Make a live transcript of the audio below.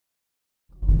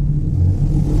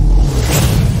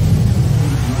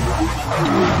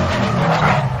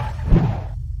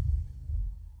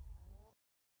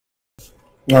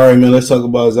All right, man. Let's talk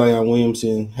about Zion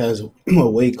Williamson has a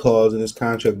weight clause in his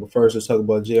contract. But first, let's talk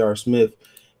about J.R. Smith.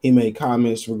 He made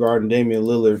comments regarding Damian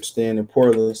Lillard staying in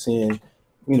Portland, saying,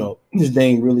 this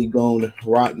thing really going to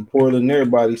rot in Portland.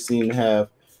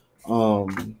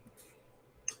 Um,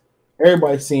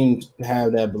 everybody seems to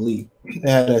have that belief.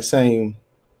 They have that same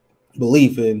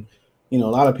belief, and a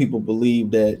lot of people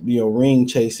believe that ring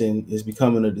chasing is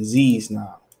becoming a disease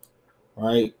now,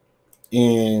 right?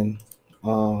 And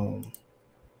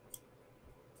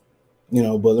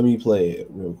but let me play it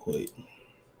real quick.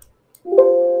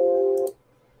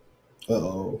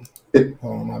 Uh-oh.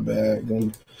 Oh, my bad.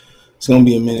 It's gonna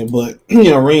be a minute, but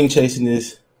ring chasing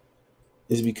is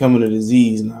becoming a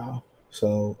disease now.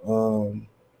 So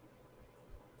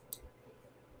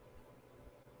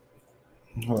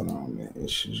hold on, man.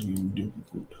 It's just getting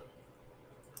difficult.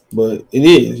 But it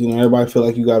is, everybody feel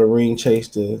like you got a ring chase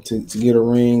to get a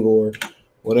ring or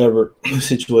whatever the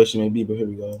situation may be. But here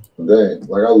we go. Dame,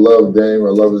 like I love Dame. I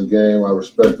love his game. I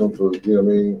respect him for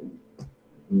doing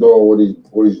what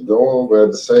he's doing. But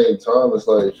at the same time, it's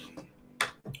like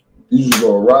you just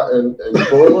gonna rot in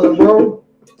Portland, bro.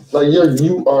 Like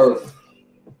you are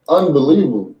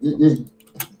unbelievable. You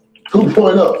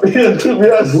 2.0.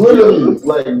 Yes. Literally,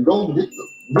 like go give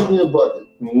me a bucket.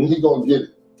 Mm-hmm. He gonna get it,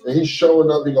 and he's showing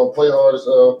up. He gonna play hard as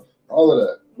hell. All of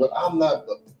that. But I'm not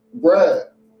Brad.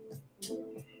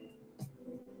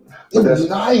 It's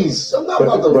nice. I'm not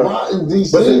about to rot in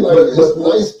DC. It's a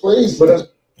nice place.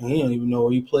 He don't even know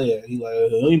where he play at. He like, I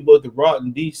ain't about to rot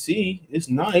in DC. It's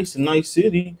nice, a nice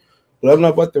city, but I'm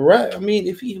not about to rat. I mean,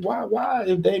 if Damian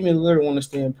Lillard want to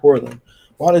stay in Portland,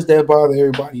 why does that bother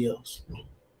everybody else?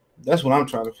 That's what I'm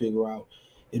trying to figure out.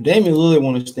 If Damian Lillard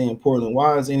want to stay in Portland,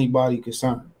 why is anybody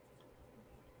concerned?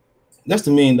 That's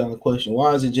the $1 million question.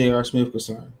 Why is it J.R. Smith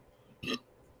concerned?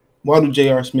 Why is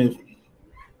J.R. Smith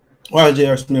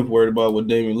worried about what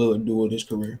Damian Lillard do with his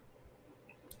career?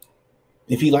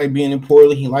 If he like being in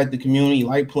Portland, he like the community, he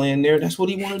like playing there, that's what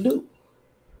he want to do.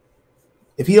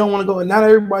 If he don't want to go, not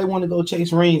everybody want to go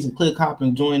chase rings and click hop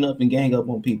and join up and gang up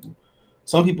on people.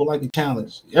 Some people like a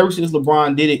challenge. Ever since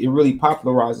LeBron did it, it really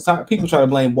popularized it. People try to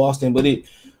blame Boston, but it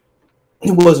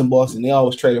wasn't Boston. They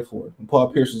always traded for it. And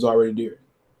Paul Pierce was already there.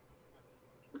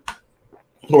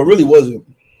 Well, it really wasn't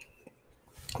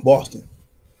Boston.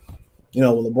 When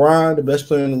LeBron, the best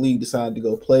player in the league, decided to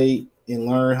go play and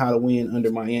learn how to win under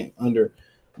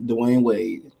Dwayne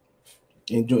Wade,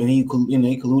 and he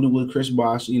colluded with Chris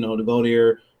Bosh, to go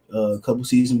there a couple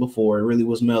seasons before. It really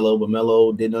was Melo, but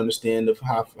Melo didn't understand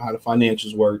how the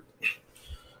financials work,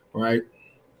 right?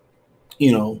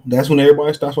 That's when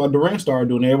everybody starts. Why Durant started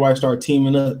doing. Everybody started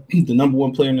teaming up. The number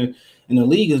one player in the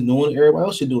league is doing. Everybody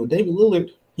else should do it. David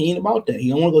Lillard, he ain't about that. He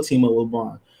don't want to go team up with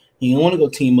LeBron. He don't want to go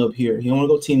team up here. He don't want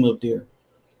to go team up there.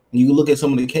 You can look at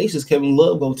some of the cases. Kevin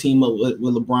Love go team up with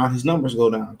LeBron, his numbers go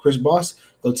down. Chris Bosh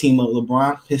go team up with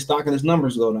LeBron, his stock and his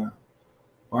numbers go down.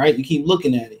 All right, you keep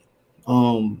looking at it.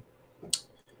 But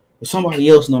somebody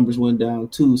else's numbers went down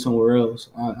too somewhere else.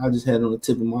 I just had it on the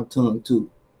tip of my tongue too.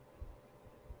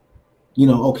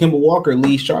 Kemba Walker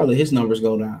leaves Charlotte, his numbers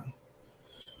go down.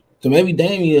 So maybe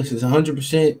Damian is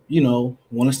 100%,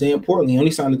 want to stay in Portland. He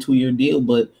only signed a 2-year deal,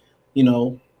 but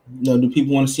do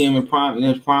people want to see him in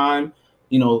his prime?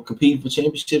 Compete for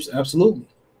championships? Absolutely.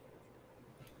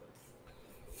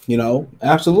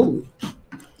 Absolutely.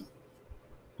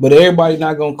 But everybody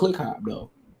not gonna click hop though.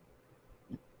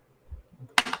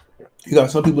 You got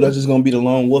some people that's just gonna be the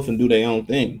lone wolf and do their own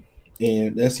thing,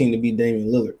 and that seemed to be Damian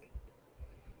Lillard.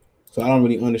 So I don't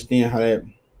really understand how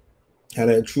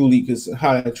that truly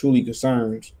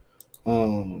concerns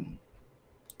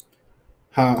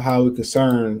how it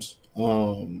concerns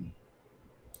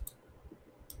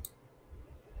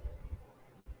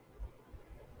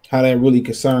how that really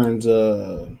concerns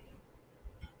how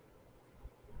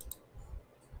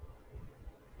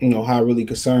it really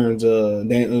concerns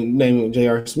name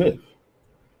J.R. Smith.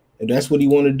 If that's what he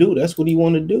want to do, that's what he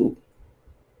want to do.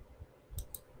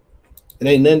 It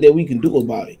ain't nothing that we can do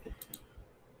about it.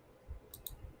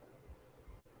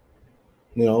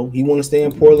 He want to stay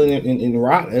in Portland and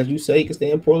rot, as you say. He can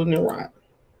stay in Portland and rot.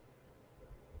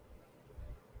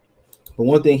 But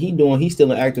one thing he's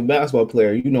still an active basketball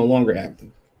player. You no longer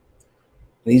active.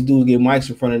 And these dudes get mics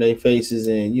in front of their faces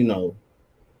and,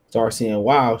 start saying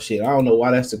wild shit. I don't know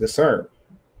why that's a concern.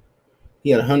 He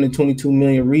had 122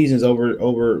 million reasons over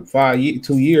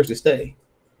 2 years to stay.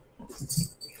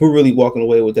 Who really walking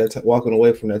away from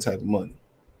that type of money?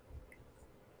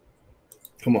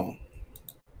 Come on.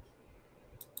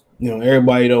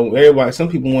 Some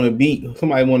people want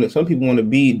to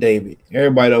beat David.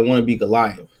 Everybody don't want to be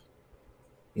Goliath.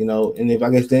 You know, and if I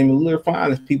guess Damian Lillard,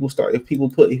 fine. If people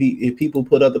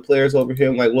put other players over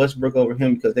him, like Westbrook over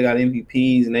him, because they got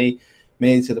MVPs and they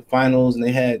made it to the finals and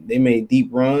they made deep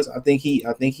runs. I think he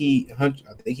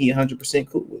 100%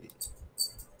 cool with it.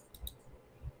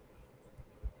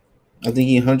 I think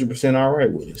he 100% all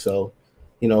right with it. So,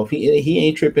 you know, if he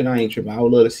ain't tripping, I ain't tripping. I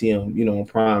would love to see him, you know, in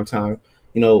prime time.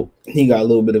 You know, he got a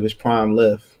little bit of his prime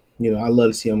left. You know, I love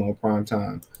to see him on prime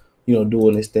time, you know,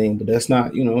 doing this thing. But that's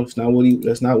not, you know, that's not what he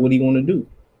want to do.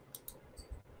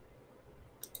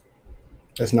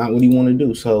 That's not what he want to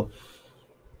do. So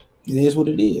it is what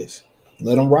it is.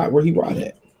 Let him ride where he ride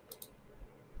at.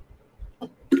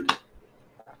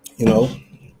 You know,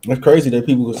 it's crazy that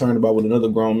people concerned about what another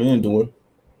grown man doing.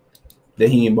 That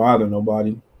he ain't bother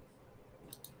nobody.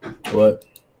 But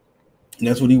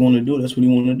that's what he want to do. That's what he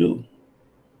want to do.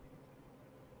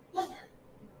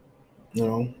 You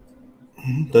know,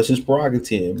 that's his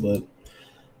prerogative. But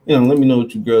you know, let me know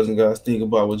what you girls and guys think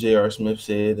about what J.R. Smith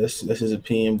said. That's his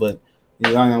opinion. But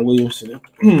Zion Williamson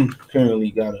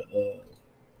currently got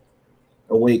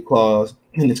a weight clause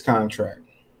in his contract.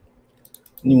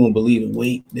 You won't believe the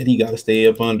weight that he got to stay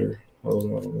up under.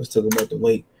 Hold on, let's talk about the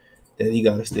weight that he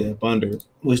got to stay up under.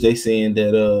 Which they saying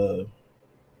that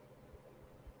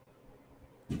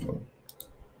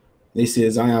they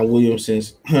said Zion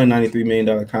Williamson's $193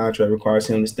 million contract requires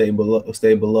him to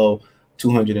stay below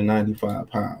 295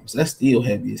 pounds. That's still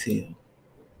heavy as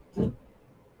hell.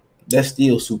 That's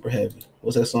still super heavy.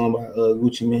 What's that song by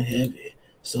Gucci Mane? Heavy.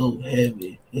 So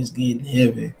heavy. It's getting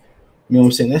heavy. You know what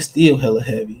I'm saying? That's still hella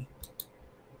heavy.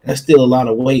 That's still a lot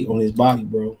of weight on his body,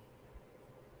 bro.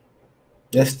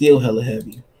 That's still hella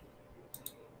heavy.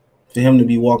 For him to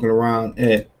be walking around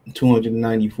at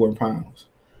 294 pounds.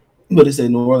 But it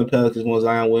said New Orleans Pelicans want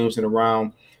Zion Williamson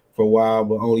around for a while,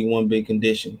 but only one big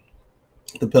condition.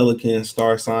 The Pelicans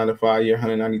star signed a 5-year,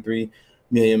 $193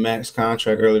 million max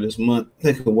contract earlier this month.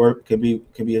 That could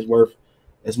be as worth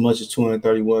as much as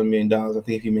 $231 million. I think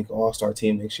if you make an All-Star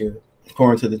team next year,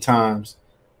 according to the Times,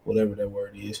 whatever that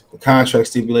word is. The contract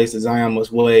stipulates that Zion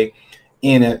must weigh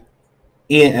in at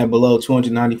below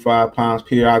 295 pounds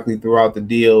periodically throughout the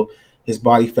deal. His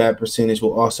body fat percentage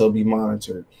will also be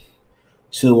monitored.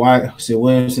 Should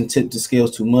Williamson tip the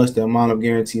scales too much, the amount of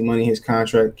guaranteed money in his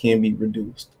contract can be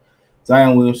reduced.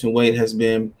 Zion Williamson's weight has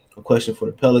been a question for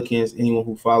the Pelicans. Anyone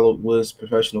who followed Williams'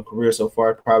 professional career so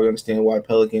far probably understand why the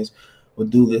Pelicans would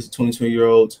do this.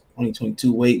 22-year-old's only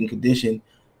 22 weight and condition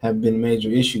have been major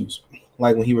issues.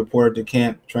 Like when he reported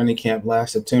to training camp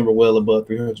last September, well above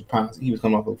 300 pounds. He was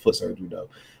coming off of foot surgery, though.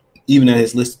 Even at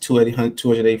his list of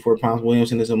 284 pounds,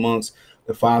 Williamson is amongst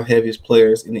the 5 heaviest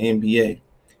players in the NBA.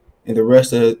 And the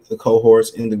rest of the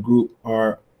cohorts in the group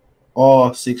are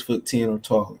all 6'10" or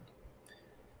taller.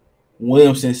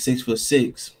 Williamson's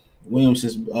 6'6".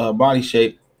 Williamson's body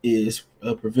shape is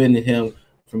preventing him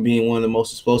from being one of the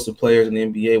most explosive players in the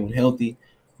NBA when healthy,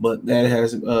 but that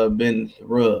has been the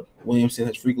rub. Williamson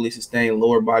has frequently sustained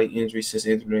lower body injuries since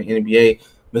entering the NBA,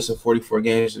 missing 44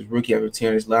 games as rookie after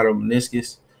tearing his lateral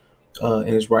meniscus in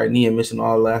his right knee and missing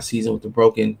all last season with the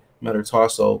broken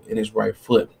metatarsal in his right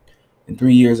foot. In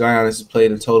 3 years, Zion has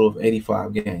played a total of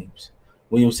 85 games.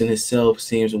 Williamson himself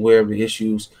seems aware of the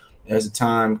issues as the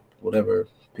Time,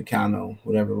 Picano,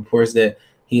 reports that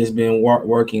he has been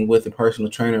working with a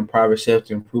personal trainer and private chef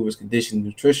to improve his condition and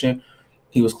nutrition.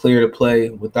 He was cleared to play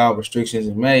without restrictions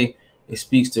in May. It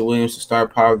speaks to Williamson's star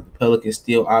power that the Pelicans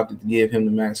still opted to give him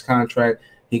the max contract.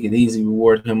 He could easily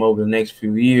reward him over the next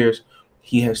few years.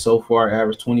 He has so far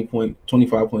averaged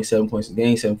 25.7 points a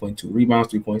game, 7.2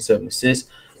 rebounds, 3.7 assists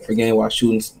per game while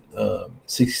shooting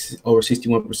over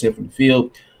 61% from the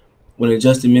field. When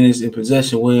adjusted minutes in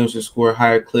possession, Williamson scored a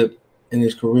higher clip in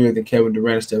his career than Kevin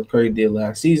Durant and Steph Curry did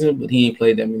last season, but he ain't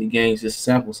played that many games, just a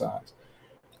sample size.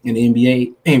 And the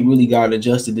NBA ain't really got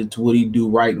adjusted to what he do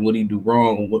right and what he do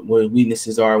wrong, and what his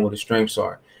weaknesses are and what his strengths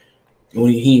are. And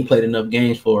he ain't played enough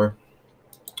games for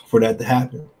that to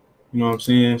happen. You know what I'm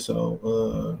saying?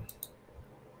 So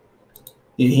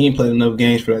he ain't played enough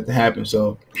games for that to happen.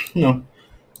 So, you know.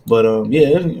 But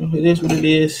yeah, it is what it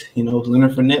is. You know,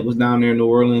 Leonard Fournette was down there in New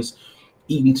Orleans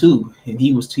eating too, and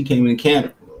he came in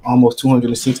camp almost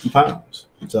 260 pounds.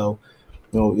 So,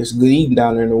 you know, it's good eating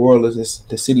down there in New Orleans. It's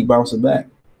the city bouncing back.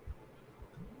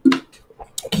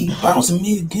 Keep bouncing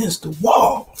me against the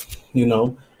wall, you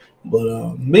know.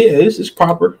 But yeah, it's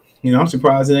proper. You know, I'm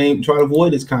surprised it ain't try to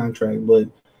avoid his contract, but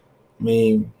I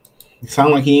mean, it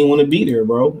sounds like he ain't want to be there,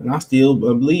 bro. And I still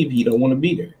believe he don't want to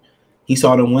be there. He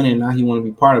saw them winning, now he want to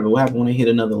be part of it. What happened when they hit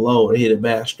another low or hit a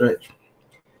bad stretch?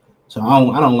 So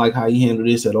I don't like how he handled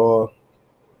this at all.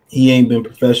 He ain't been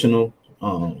professional.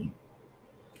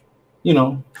 You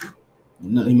know,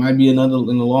 He might be another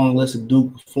in the long list of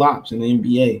Duke flops in the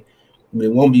NBA, but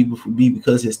it won't be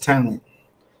because his talent.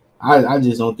 I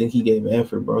just don't think he gave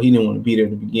effort, bro. He didn't want to be there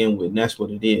to begin with, and that's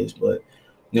what it is. But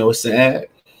it's sad.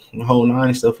 The whole nine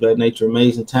and stuff of that nature,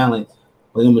 amazing talent,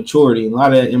 but immaturity. A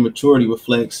lot of that immaturity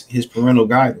reflects his parental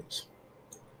guidance.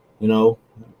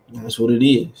 That's what it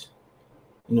is.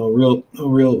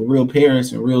 Real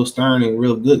parents and real stern and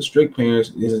real good strict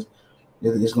parents is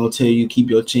gonna tell you keep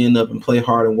your chin up and play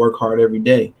hard and work hard every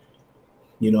day.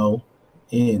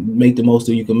 And make the most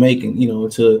that you can make, and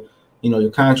until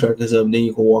your contract is up, then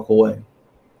you can walk away.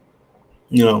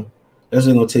 That's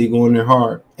gonna tell you go in there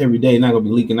hard every day. Not gonna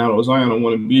be leaking out. Oh, Zion don't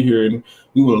want to be here, and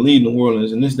we want to lead New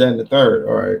Orleans, and this, that, and the third.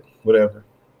 All right, whatever.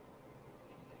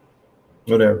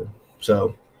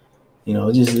 So,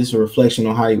 it's a reflection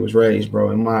on how he was raised,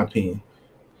 bro. In my opinion,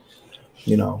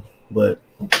 But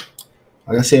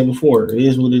like I said before, it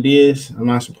is what it is. I'm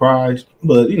not surprised,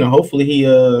 but hopefully he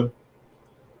 100%.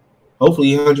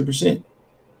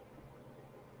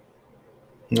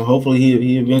 Hopefully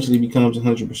he eventually becomes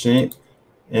 100%.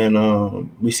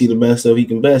 And we see the best of he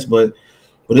can best, but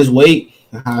with his weight,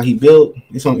 how he built,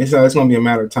 it's gonna be a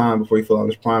matter of time before he fill out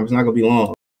his prime. It's not gonna be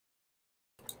long.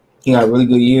 He got really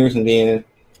good years, and then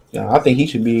I think he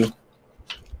should be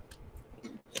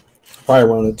probably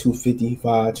around the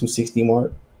 255, 260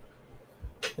 mark.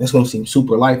 That's gonna seem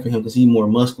super light for him because he's more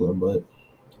muscular, but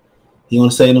he gonna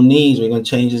save them knees. We're gonna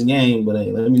change his game. But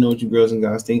hey, let me know what you girls and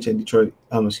guys think. Check the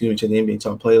NBA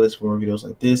Talk playlist for more videos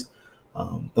like this.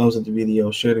 Thumbs up the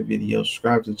video, share the video,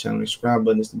 subscribe to the channel. The subscribe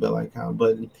button is the bell icon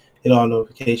button. Hit all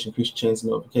notifications, increase your chance of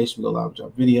notification. Go live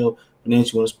drop video.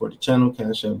 Financially, want to support the channel?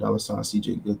 Cash App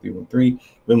 $CJ Good 313,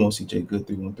 Venmo CJ Good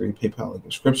 313, PayPal link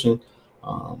description.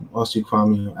 Also, you can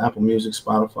find me on Apple Music,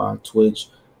 Spotify, Twitch,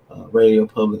 Radio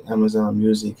Public, Amazon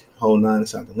Music, whole nine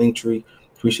inside the link tree.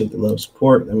 Appreciate the love and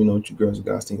support. Let me know what you girls and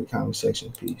guys think in the comment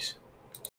section. Peace.